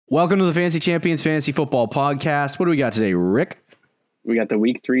Welcome to the Fantasy Champions Fantasy Football Podcast. What do we got today, Rick? We got the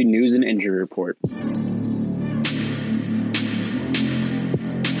Week 3 news and injury report.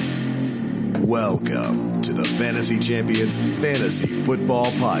 Welcome to the Fantasy Champions Fantasy Football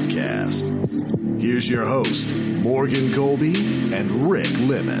Podcast. Here's your host, Morgan Colby and Rick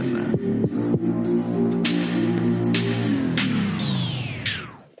Lemon.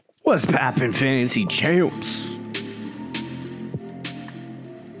 What's poppin', Fantasy Champs?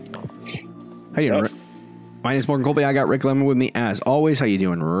 How you doing, Rick? My name is Morgan Colby. I got Rick Lemon with me as always. How you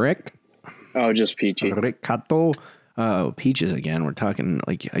doing, Rick? Oh, just peachy. Rick Cato. Peaches again. We're talking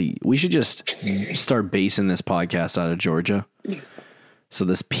like we should just start basing this podcast out of Georgia. So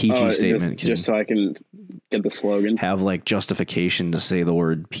this peachy statement just so I can get the slogan. Have like justification to say the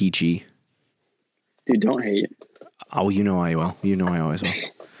word peachy. Dude, don't hate. Oh, you know I will. You know I always will.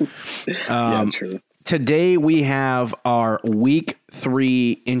 Yeah, true. Today we have our Week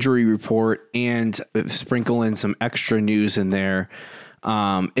 3 injury report and sprinkle in some extra news in there.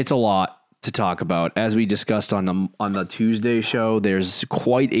 It's a lot to talk about. As we discussed on the Tuesday show, there's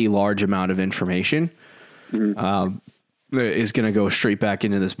quite a large amount of information that is going to go straight back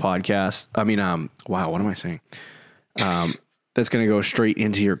into this podcast. I mean, wow, what am I saying? That's going to go straight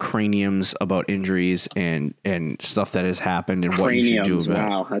into your craniums about injuries and stuff that has happened and what you should do about it.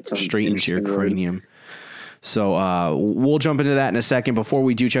 Wow, that's straight into your cranium. So we'll jump into that in a second. Before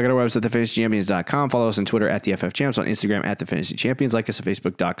we do, check out our website, thefantasychampions.com. Follow us on Twitter at the FFChamps, on Instagram at thefantasychampions. Like us at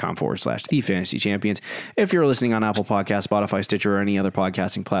facebook.com/thefantasychampions. If you're listening on Apple Podcasts, Spotify, Stitcher, or any other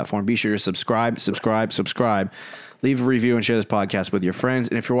podcasting platform, be sure to subscribe. Leave a review and share this podcast with your friends.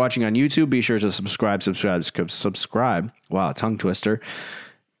 And if you're watching on YouTube, be sure to subscribe. Wow, tongue twister.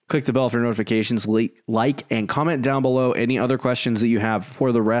 Click the bell for notifications, like, and comment down below any other questions that you have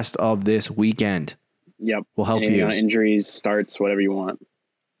for the rest of this weekend. Yep. We'll help you. Injuries, starts, whatever you want.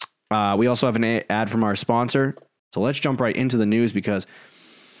 We also have an ad from our sponsor. So let's jump right into the news because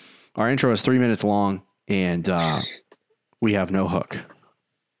our intro is 3 minutes long and we have no hook.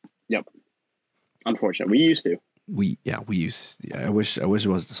 Yep. Unfortunately, we used to. I wish it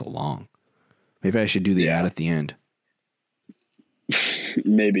wasn't so long. Maybe I should do the ad at the end.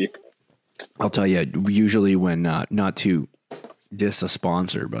 Maybe. I'll tell you, usually when, not to diss a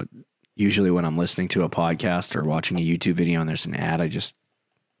sponsor, but usually when I'm listening to a podcast or watching a YouTube video and there's an ad, I just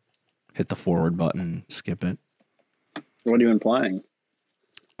hit the forward button and skip it. What are you implying?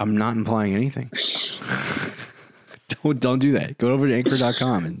 I'm not implying anything. Don't do that. Go over to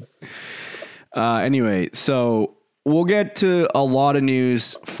anchor.com. And anyway, so we'll get to a lot of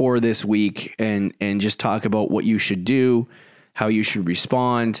news for this week and just talk about what you should do, how you should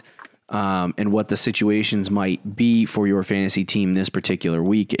respond, and what the situations might be for your fantasy team this particular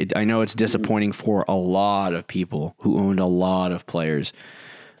week. I know it's disappointing for a lot of people who owned a lot of players,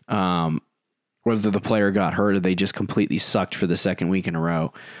 whether the player got hurt or they just completely sucked for the second week in a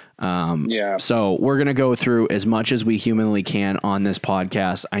row. So we're going to go through as much as we humanly can on this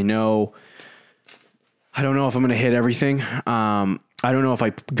podcast. I don't know if I'm going to hit everything. I don't know if I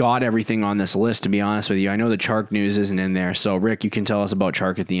got everything on this list, to be honest with you. I know the Chark news isn't in there. So, Rick, you can tell us about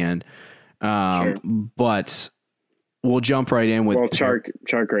Chark at the end. Sure. But we'll jump right in with... Well, Chark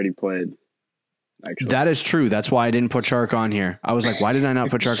already played, actually. That is true. That's why I didn't put Chark on here. I was like, why did I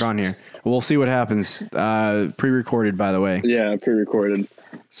not put Chark on here? We'll see what happens. Pre-recorded, by the way. Yeah, pre-recorded.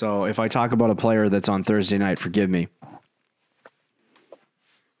 So, if I talk about a player that's on Thursday night, forgive me.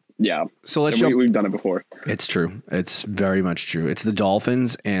 Yeah. So we've done it before. It's true. It's very much true. It's the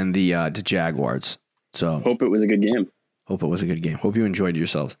Dolphins and the Jaguars. So hope it was a good game. Hope you enjoyed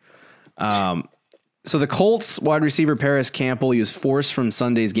yourselves. So the Colts wide receiver Paris Campbell, he was forced from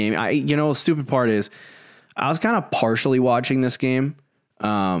Sunday's game. The stupid part is I was kind of partially watching this game.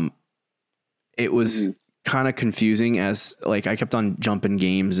 It was kind of confusing as like I kept on jumping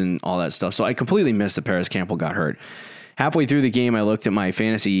games and all that stuff. So I completely missed that Paris Campbell got hurt. Halfway through the game, I looked at my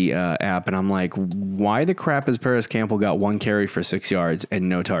fantasy app and I'm like, why the crap has Paris Campbell got 1 carry for 6 yards and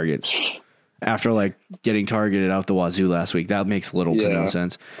no targets after like getting targeted out the wazoo last week? That makes little to no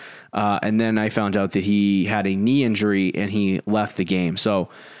sense. And then I found out that he had a knee injury and he left the game. So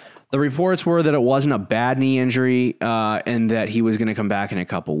the reports were that it wasn't a bad knee injury and that he was going to come back in a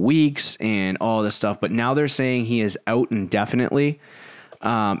couple weeks and all this stuff. But now they're saying he is out indefinitely.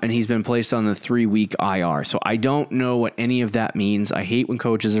 And he's been placed on the 3-week IR. So I don't know what any of that means. I hate when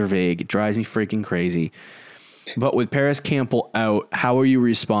coaches are vague. It drives me freaking crazy. But with Paris Campbell out, how are you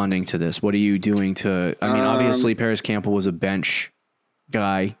responding to this? What are you doing to... I mean, obviously, Paris Campbell was a bench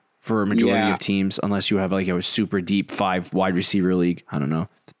guy for a majority of teams, unless you have like a super deep 5 wide receiver league. I don't know.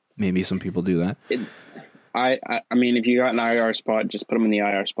 Maybe some people do that. I mean, if you got an IR spot, just put him in the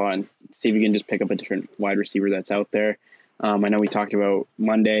IR spot and see if you can just pick up a different wide receiver that's out there. I know we talked about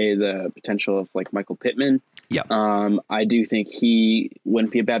Monday the potential of like Michael Pittman. Yeah. I do think he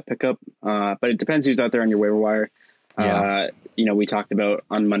wouldn't be a bad pickup, but it depends who's out there on your waiver wire. Yeah. We talked about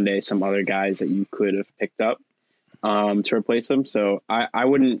on Monday some other guys that you could have picked up to replace them. So I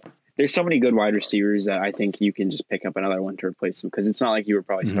wouldn't. There's so many good wide receivers that I think you can just pick up another one to replace them because it's not like you were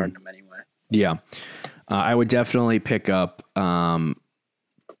probably starting them anyway. Yeah. I would definitely pick up. What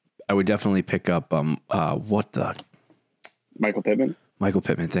the Michael Pittman. Michael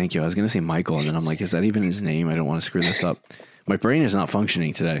Pittman. Thank you. I was going to say Michael, and then I'm like, is that even his name? I don't want to screw this up. My brain is not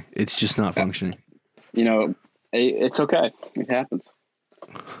functioning today. It's just not functioning. It's okay. It happens.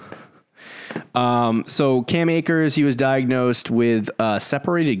 So Cam Akers, he was diagnosed with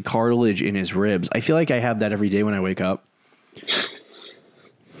separated cartilage in his ribs. I feel like I have that every day when I wake up.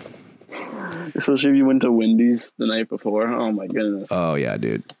 Especially if you went to Wendy's the night before. Oh my goodness. Oh yeah,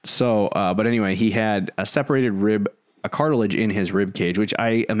 dude. So, but anyway, he had a separated a cartilage in his rib cage, which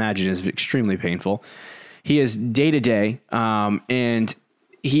I imagine is extremely painful. He is day to day, and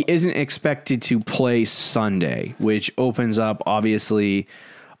he isn't expected to play Sunday, which opens up obviously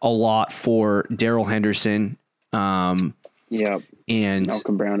a lot for Darrell Henderson. Yeah. And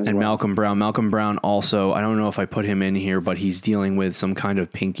Malcolm Brown Malcolm Brown. Malcolm Brown also, I don't know if I put him in here, but he's dealing with some kind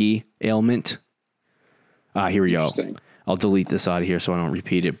of pinky ailment. Here we go. I'll delete this out of here so I don't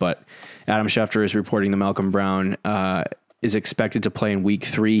repeat it. But Adam Schefter is reporting that Malcolm Brown is expected to play in week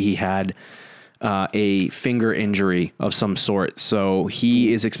 3. He had a finger injury of some sort. So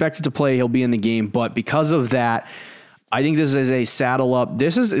he is expected to play. He'll be in the game. But because of that, I think this is a saddle up.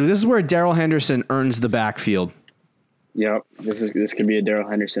 This is where Darrell Henderson earns the backfield. Yep, this could be a Darrell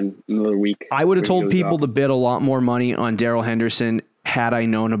Henderson another week. I would have told people to bid a lot more money on Darrell Henderson had I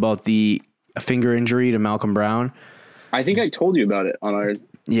known about the finger injury to Malcolm Brown. I think I told you about it on our.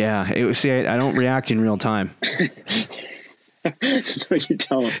 Yeah, I don't react in real time. You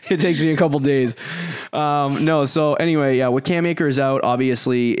don't. It takes me a couple days. No, so anyway, yeah, with Cam Akers out,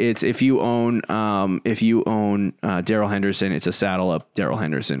 obviously it's if you own Darrell Henderson, it's a saddle up Darrell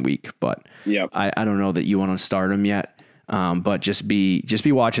Henderson week. But yeah, I don't know that you want to start him yet. But just be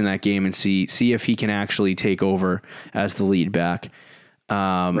watching that game and see if he can actually take over as the lead back.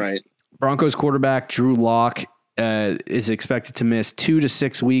 Right. Broncos quarterback Drew Lock is expected to miss 2 to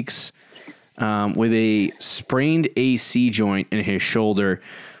 6 weeks with a sprained AC joint in his shoulder.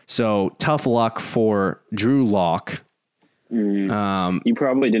 So tough luck for Drew Lock. You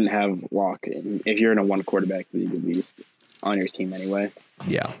probably didn't have Lock if you're in a one quarterback league at least on your team anyway.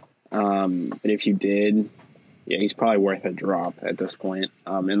 Yeah. But if you did. Yeah, he's probably worth a drop at this point.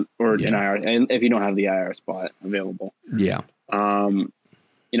 An IR, and if you don't have the IR spot available. Yeah.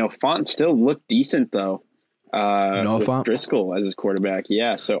 Font still looked decent though. With Font? Driscoll as his quarterback.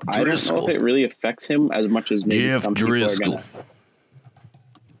 Yeah, so I don't know if it really affects him as much as maybe Jeff some Driscoll. people are gonna.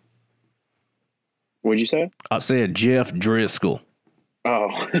 What'd you say? I said Jeff Driscoll.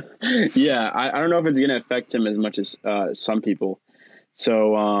 Oh, yeah. I don't know if it's gonna affect him as much as some people.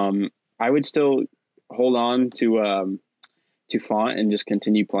 So I would still hold on to Font and just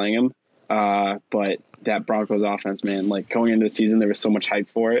continue playing him. But that Broncos offense, man, like going into the season, there was so much hype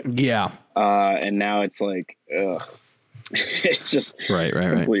for it. Yeah. And now it's like, it's just right.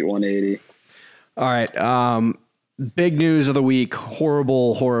 complete 180. All right. Big news of the week.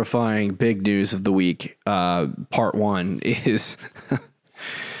 Horrible, horrifying big news of the week. Part 1 is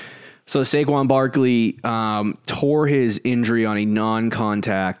so Saquon Barkley tore his injury on a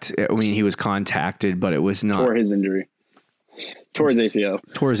non-contact. I mean, he was contacted, but it was not. Tore his injury. Tore his ACL.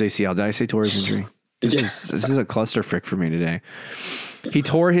 Tore his ACL. Did I say tore his injury? This is a cluster frick for me today. He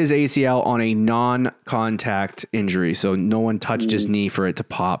tore his ACL on a non-contact injury, so no one touched his knee for it to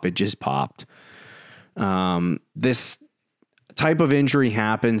pop. It just popped. This type of injury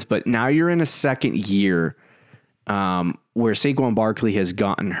happens, but now you're in a second year where Saquon Barkley has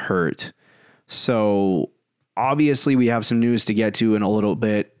gotten hurt. So obviously we have some news to get to in a little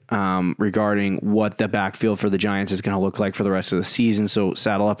bit regarding what the backfield for the Giants is going to look like for the rest of the season. So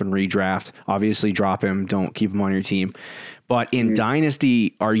saddle up and redraft. Obviously drop him. Don't keep him on your team. But in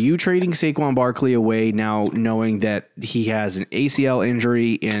Dynasty, are you trading Saquon Barkley away now knowing that he has an ACL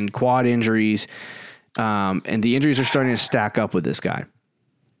injury and quad injuries and the injuries are starting to stack up with this guy?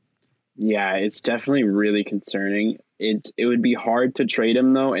 Yeah, it's definitely really concerning. It would be hard to trade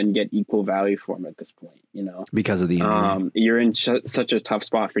him though and get equal value for him at this point, because of the injury. You're in such a tough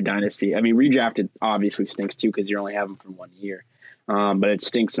spot for Dynasty. I mean, redrafted obviously stinks too because you only have him for 1 year, but it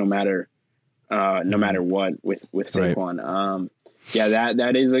stinks no matter what with Saquon. Yeah,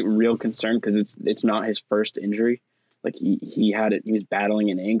 that is a real concern because it's not his first injury. Like he was battling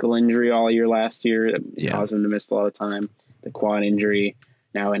an ankle injury all year last year that caused him to miss a lot of time. The quad injury,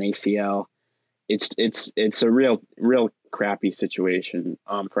 now an ACL. It's a real crappy situation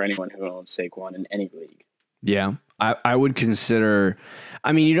for anyone who owns Saquon in any league. Yeah, I would consider.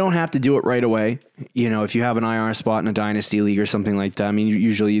 I mean, you don't have to do it right away. You know, if you have an IR spot in a dynasty league or something like that. I mean,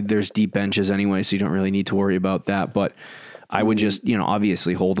 usually there's deep benches anyway, so you don't really need to worry about that. But I would just,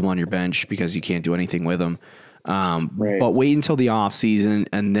 obviously hold them on your bench because you can't do anything with them. Right. But wait until the off season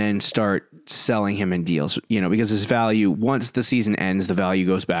and then start selling him in deals, because his value, once the season ends, the value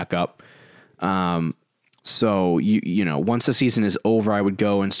goes back up. So once the season is over, I would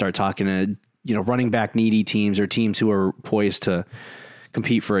go and start talking to, running back needy teams or teams who are poised to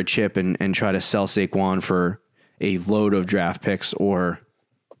compete for a chip and try to sell Saquon for a load of draft picks or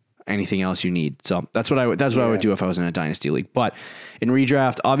anything else you need. So that's what I would do if I was in a dynasty league. But in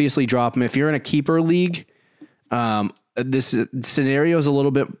redraft, obviously drop him. If you're in a keeper league, this scenario is a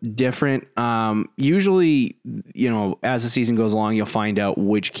little bit different. Usually, as the season goes along, you'll find out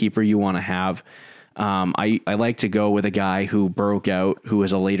which keeper you want to have. I like to go with a guy who broke out, who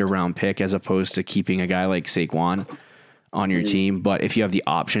is a later round pick, as opposed to keeping a guy like Saquon on your team. But if you have the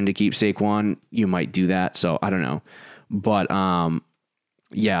option to keep Saquon, you might do that. So I don't know, but,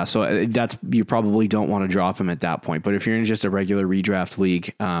 yeah, so you probably don't want to drop him at that point. But if you're in just a regular redraft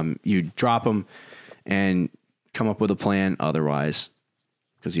league, you drop him and come up with a plan otherwise,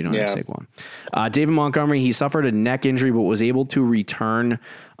 because you don't have Saquon. David Montgomery, he suffered a neck injury but was able to return.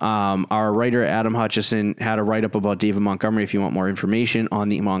 Our writer Adam Hutchison had a write-up about David Montgomery if you want more information on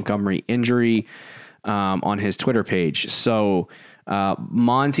the Montgomery injury on his Twitter page. So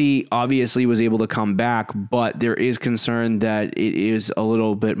Monty obviously was able to come back, but there is concern that it is a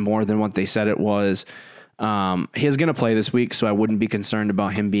little bit more than what they said it was. He's going to play this week, so I wouldn't be concerned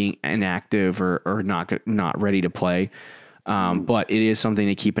about him being inactive or not ready to play. But it is something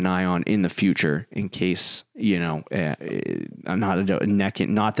to keep an eye on in the future in case, not that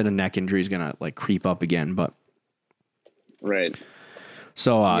a neck injury is going to creep up again, but right.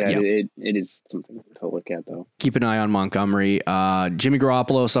 So, it is something to look at, though. Keep an eye on Montgomery. Jimmy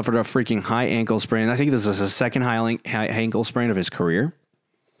Garoppolo suffered a freaking high ankle sprain. I think this is the second high ankle sprain of his career.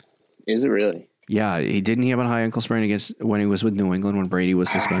 Is it really? Yeah, he have a high ankle sprain when he was with New England when Brady was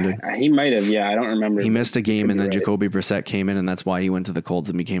suspended. He might have. Yeah, I don't remember. He missed a game, and then Jacoby Brissett came in, and that's why he went to the Colts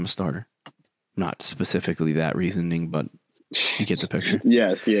and became a starter. Not specifically that reasoning, but you get the picture.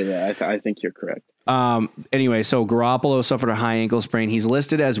 Yes, yeah. I think you're correct. Anyway, so Garoppolo suffered a high ankle sprain. He's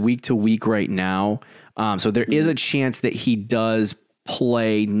listed as week to week right now. So there is a chance that he does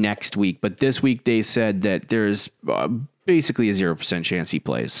play next week, but this week they said that there's basically a 0% chance he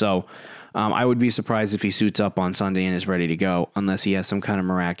plays. So I would be surprised if he suits up on Sunday and is ready to go, unless he has some kind of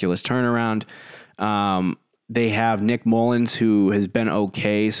miraculous turnaround. They have Nick Mullins, who has been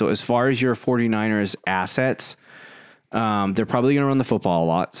okay. So as far as your 49ers assets, they're probably going to run the football a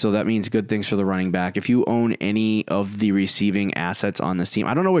lot. So that means good things for the running back. If you own any of the receiving assets on this team,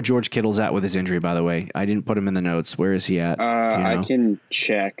 I don't know where George Kittle's at with his injury, by the way. I didn't put him in the notes. Where is he at? I can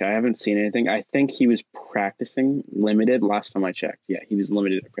check. I haven't seen anything. I think he was practicing limited last time I checked. Yeah, he was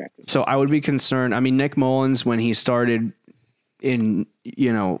limited at practice. So I would be concerned. I mean, Nick Mullins, when he started in,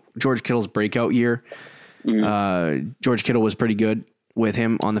 George Kittle's breakout year, George Kittle was pretty good with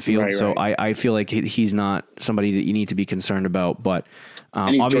him on the field. So I feel like he's not somebody that you need to be concerned about, but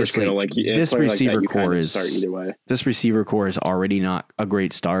obviously this receiver core is already not a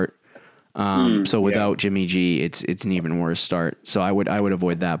great start. So without Jimmy G, it's an even worse start. So I would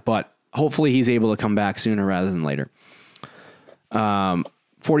avoid that, but hopefully he's able to come back sooner rather than later.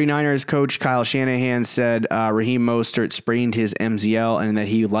 49ers coach Kyle Shanahan said Raheem Mostert sprained his MCL and that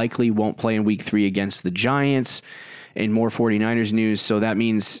he likely won't play in week 3 against the Giants. In more 49ers news, so that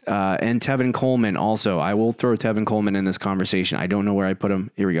means, and Tevin Coleman also. I will throw Tevin Coleman in this conversation. I don't know where I put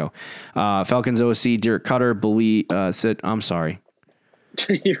him. Here we go. Falcons OC Dirk Cutter said, I'm sorry.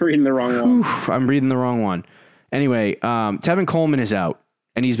 You're reading the wrong one. I'm reading the wrong one. Anyway, Tevin Coleman is out,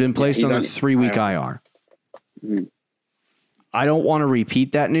 and he's been placed on a 3-week IR. Mm-hmm. I don't want to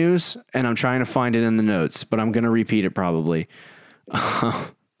repeat that news, and I'm trying to find it in the notes, but I'm going to repeat it probably.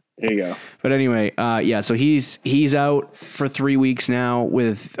 There you go. But anyway, so he's out for 3 weeks now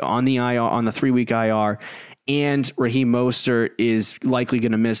on the 3-week IR, and Raheem Mostert is likely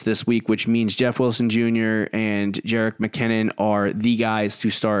going to miss this week, which means Jeff Wilson Jr. and Jerick McKinnon are the guys to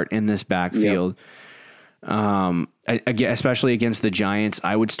start in this backfield. Yep. Especially against the Giants,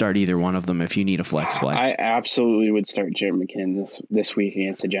 I would start either one of them if you need a flex play. I absolutely would start Jerick McKinnon this week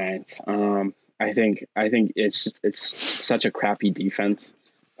against the Giants. I think it's such a crappy defense,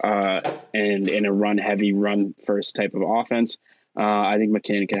 and in a run heavy, run first type of offense. I think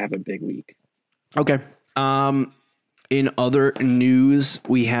McKinnon could have a big week. Okay. In other news,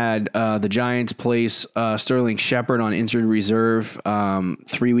 we had the Giants place Sterling Shepard on injured reserve,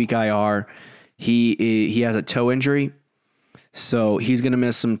 3-week IR. He has a toe injury, so he's going to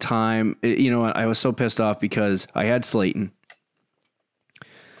miss some time. You know what? I was so pissed off because I had Slayton.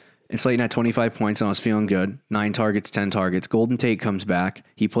 And Slayton had 25 points and I was feeling good. 9 targets, 10 targets. Golden Tate comes back.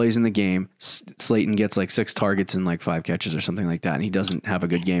 He plays in the game. Slayton gets like 6 targets and like 5 catches or something like that. And he doesn't have a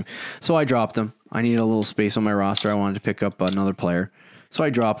good game. So I dropped him. I needed a little space on my roster. I wanted to pick up another player. So I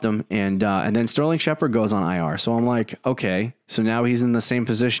dropped him. And then Sterling Shepard goes on IR. So I'm like, okay. So now he's in the same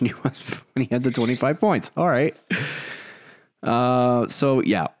position he was when he had the 25 points. All right. So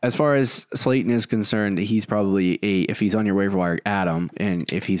yeah, as far as Slayton is concerned, he's probably if he's on your waiver wire, add him.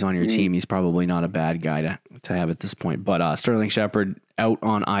 And if he's on your team, he's probably not a bad guy to have at this point. But Sterling Shepard out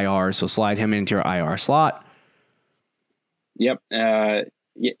on IR, so slide him into your IR slot. Yep. Yeah,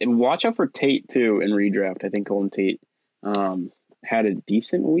 watch out for Tate too in redraft. I think Golden Tate had a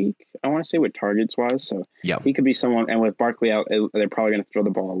decent week, I want to say, with targets wise. So yep. He could be someone, and with Barkley out, they're probably going to throw the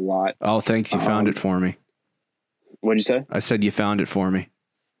ball a lot. Oh, thanks. You found it for me. What'd you say? I said you found it for me.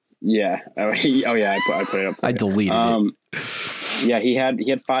 Yeah. Oh yeah. I put it up. I deleted it. Yeah, he had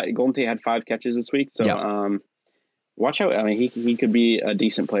 5. Golden Tate had 5 catches this week. So yep. Watch out. I mean, he could be a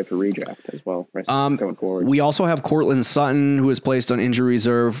decent play for redraft as well. Going forward. We also have Cortland Sutton, who is placed on injury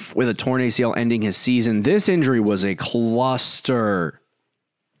reserve with a torn ACL ending his season. This injury was a cluster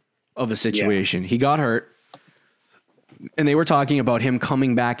of a situation. Yeah. He got hurt, and they were talking about him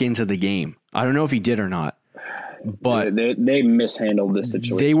coming back into the game. I don't know if he did or not. But they mishandled this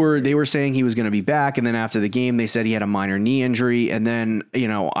situation. They were saying he was going to be back, and then after the game, they said he had a minor knee injury. And then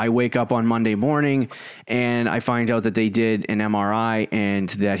I wake up on Monday morning, and I find out that they did an MRI and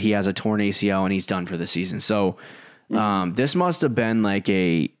that he has a torn ACL and he's done for the season. So this must have been like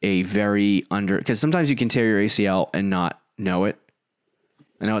a very because sometimes you can tear your ACL and not know it.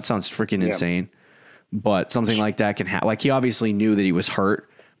 I know it sounds freaking insane, but something like that can happen. Like he obviously knew that he was hurt.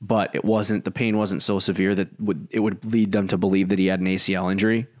 But the pain wasn't so severe that it would lead them to believe that he had an ACL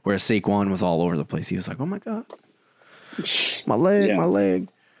injury, whereas Saquon was all over the place. He was like, oh my God, my leg.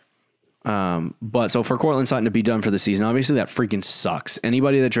 But so for Cortland Sutton to be done for the season, obviously that freaking sucks.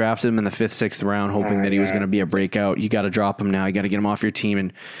 Anybody that drafted him in the 5th, 6th round, hoping that he was going to be a breakout, you got to drop him now. You got to get him off your team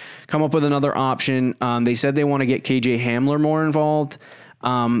and come up with another option. They said they want to get KJ Hamler more involved.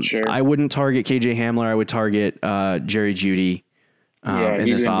 Sure. I wouldn't target KJ Hamler. I would target Jerry Jeudy. In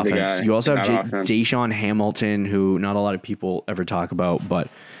this offense. You also have Deshaun Hamilton, who not a lot of people ever talk about, but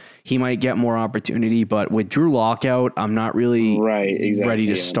he might get more opportunity. But with Drew Lock out, I'm not really ready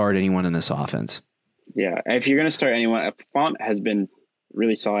to start anyone in this offense. Yeah, if you're going to start anyone, Font has been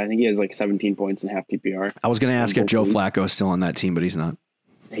really solid. I think he has like 17 points in half PPR. I was going to ask if Joe Flacco is still on that team, but he's not.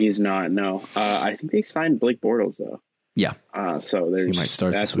 He's not, no. I think they signed Blake Bortles, though. Yeah. So he might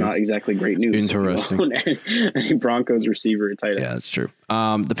start that's not exactly great news. Interesting. Any Broncos receiver at tight end. Yeah, that's true.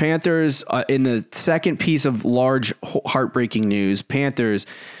 The Panthers, in the second piece of large heartbreaking news, Panthers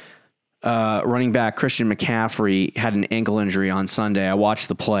running back Christian McCaffrey had an ankle injury on Sunday. I watched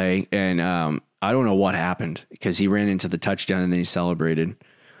the play, and I don't know what happened because he ran into the touchdown and then he celebrated,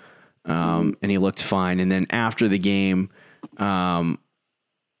 and he looked fine. And then after the game, they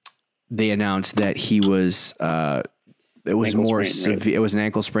announced that he was it was more severe. Right? It was an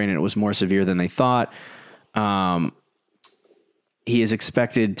ankle sprain, and it was more severe than they thought. He is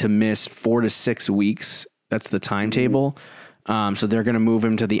expected to miss 4 to 6 weeks. That's the timetable. So they're going to move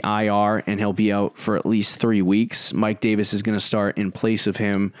him to the IR, and he'll be out for at least 3 weeks. Mike Davis is going to start in place of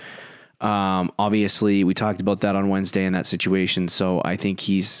him. Obviously, we talked about that on Wednesday in that situation. So I think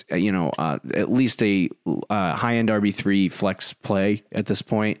he's, at least a high-end RB3 flex play at this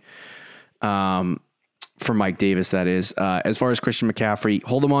point. For Mike Davis, that is. As far as Christian McCaffrey,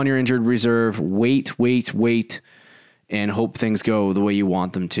 hold him on your injured reserve. Wait, and hope things go the way you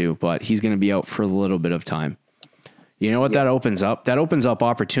want them to. But he's going to be out for a little bit of time. You know what that opens up? That opens up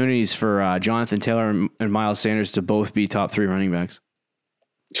opportunities for Jonathan Taylor and Miles Sanders to both be top 3 running backs.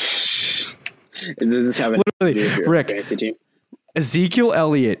 Does this have anything to do with your fantasy team? Ezekiel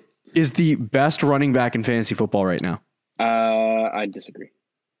Elliott is the best running back in fantasy football right now. I disagree.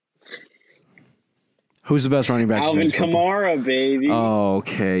 Who's the best running back? Alvin Kamara, baby. Oh,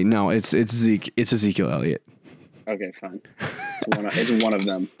 okay. No, it's Ezekiel Elliott. Okay, fine. It's one of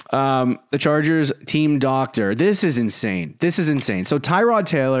them. The Chargers team doctor. This is insane. So Tyrod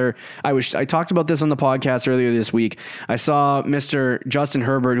Taylor, I talked about this on the podcast earlier this week. I saw Mr. Justin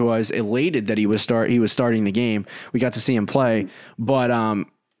Herbert, who I was elated that he was starting the game. We got to see him play, but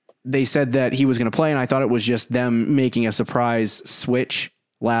they said that he was going to play, and I thought it was just them making a surprise switch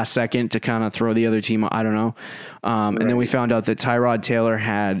last second to kind of throw the other team. I don't know. And then we found out that Tyrod Taylor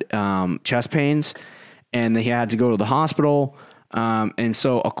had chest pains, and he had to go to the hospital. And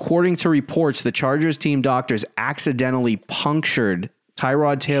so according to reports, the Chargers team doctors accidentally punctured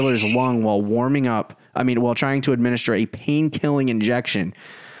Tyrod Taylor's lung while while trying to administer a pain-killing injection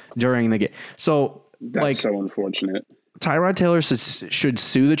during the game. So that's so unfortunate. Tyrod Taylor should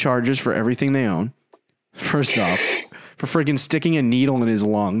sue the Chargers for everything they own. First off, for freaking sticking a needle in his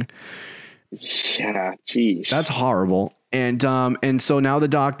lung. Yeah, geez. That's horrible. And so now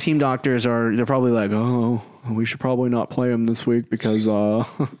the team doctors they're probably like, oh, we should probably not play him this week because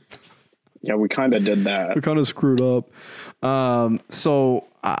yeah, we kind of did that. We kind of screwed up. So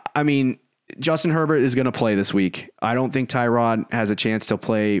I mean, Justin Herbert is going to play this week. I don't think Tyrod has a chance to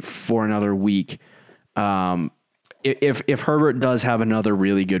play for another week. If Herbert does have another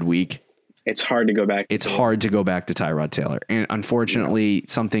really good week, it's hard to go back. It's hard to go back to Tyrod Taylor. And unfortunately,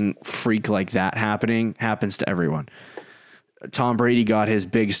 something freak like that happens to everyone. Tom Brady got his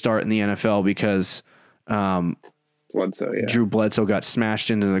big start in the NFL because Drew Bledsoe got smashed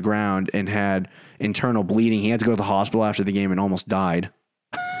into the ground and had internal bleeding. He had to go to the hospital after the game and almost died.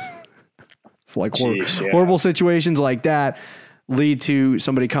 It's like horrible situations like that lead to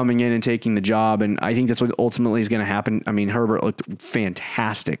somebody coming in and taking the job. And I think that's what ultimately is going to happen. I mean, Herbert looked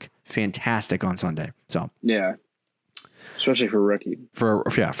fantastic on Sunday. So yeah, especially for a rookie. For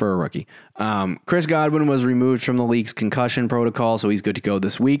a rookie. Chris Godwin was removed from the league's concussion protocol, so he's good to go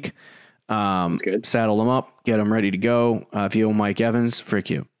this week. That's good. Saddle him up, get him ready to go. If you owe Mike Evans, frick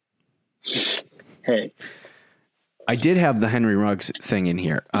you. Hey. I did have the Henry Ruggs thing in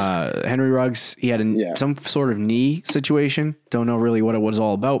here. Henry Ruggs, he had some sort of knee situation. Don't know really what it was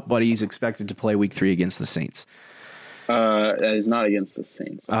all about, but he's expected to play week 3 against the Saints. It's not against the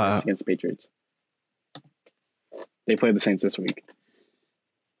Saints. It's against the Patriots. They played the Saints this week.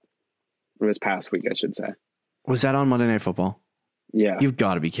 Or this past week, I should say. Was that on Monday Night Football? Yeah. You've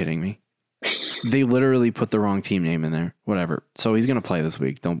got to be kidding me. They literally put the wrong team name in there. Whatever. So he's going to play this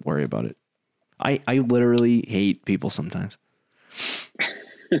week. Don't worry about it. I literally hate people sometimes.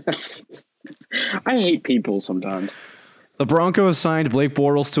 I hate people sometimes. The Broncos signed Blake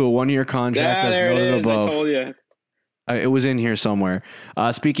Bortles to a 1-year contract. As noted above. I told you. It was in here somewhere.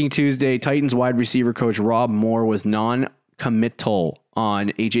 Speaking Tuesday, Titans wide receiver coach Rob Moore was non-committal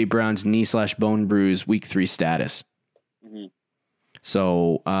on A.J. Brown's knee/bone bruise week 3 status. Mm-hmm.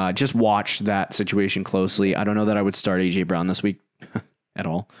 So just watch that situation closely. I don't know that I would start A.J. Brown this week at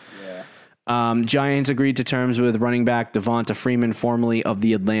all. Giants agreed to terms with running back Devonta Freeman, formerly of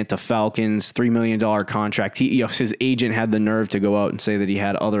the Atlanta Falcons, $3 million contract. His agent had the nerve to go out and say that he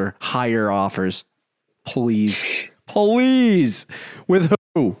had other higher offers. Please. With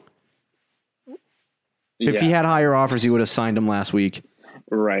who? If he had higher offers, he would have signed him last week.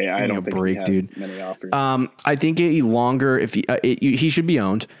 Right. I don't think he had many offers. I think he should be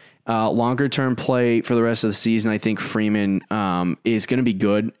owned. Longer term play for the rest of the season, I think Freeman is going to be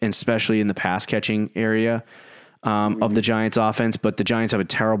good, and especially in the pass catching area of the Giants offense. But the Giants have a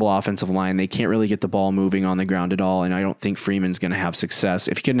terrible offensive line. They can't really get the ball moving on the ground at all. And I don't think Freeman's going to have success.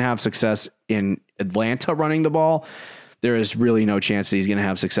 If he couldn't have success in Atlanta running the ball, there is really no chance that he's going to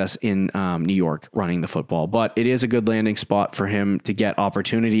have success in New York running the football. But it is a good landing spot for him to get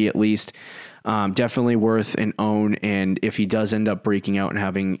opportunity at least. Definitely worth an own. And if he does end up breaking out and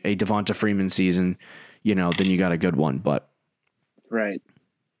having a Devonta Freeman season, then you got a good one. But right.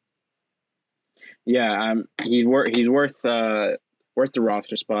 Yeah. He's worth the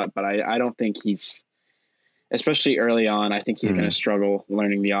roster spot, but I don't think he's, especially early on, I think he's going to struggle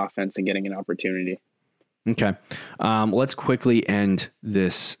learning the offense and getting an opportunity. Okay. Let's quickly end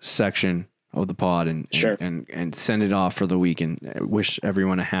this section of the pod and send it off for the week and wish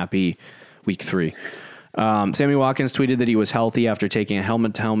everyone a happy week 3. Sammy Watkins tweeted that he was healthy after taking a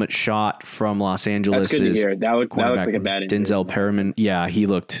helmet-to-helmet shot from Los Angeles. That's good to hear. That looked like a bad injury. Denzel Perriman. Yeah, he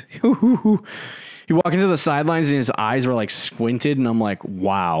looked. He walked into the sidelines and his eyes were like squinted, and I'm like,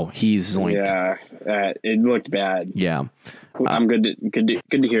 wow, he's zoinked. Yeah, it looked bad. Yeah. I'm good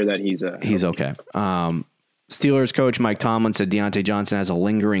to hear that he's okay. Steelers coach Mike Tomlin said Deontay Johnson has a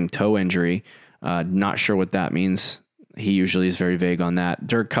lingering toe injury. Not sure what that means. He usually is very vague on that.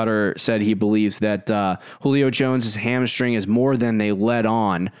 Dirk Cutter said he believes that Julio Jones' hamstring is more than they let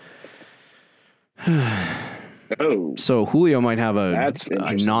on. Oh, So Julio might have a that's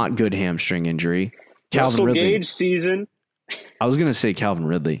interesting. not good hamstring injury. Calvin Russell Ridley. Gage season. I was gonna say Calvin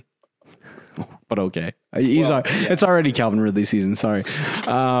Ridley, but okay. It's already Calvin Ridley season. Sorry.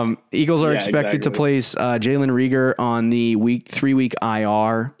 Eagles are expected to place Jalen Reagor on the 3-week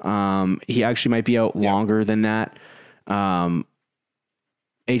IR. He actually might be out longer than that.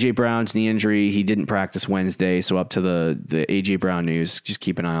 AJ Brown's knee injury. He didn't practice Wednesday, so up to the AJ Brown news. Just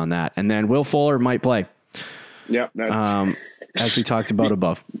keep an eye on that. And then Will Fuller might play. Yeah, that's as we talked about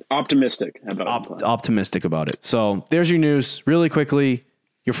above. Optimistic about Optimistic about it. So there's your news really quickly.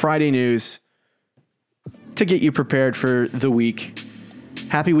 Your Friday news to get you prepared for the week.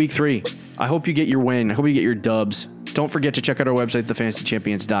 Happy week 3. I hope you get your win. I hope you get your dubs. Don't forget to check out our website,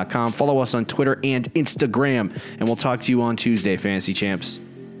 thefantasychampions.com. Follow us on Twitter and Instagram, and we'll talk to you on Tuesday, Fantasy Champs.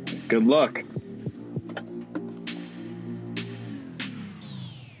 Good luck.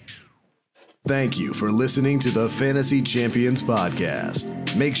 Thank you for listening to the Fantasy Champions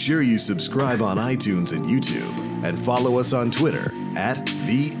Podcast. Make sure you subscribe on iTunes and YouTube and follow us on Twitter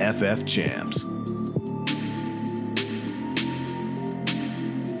 @TheFFChamps.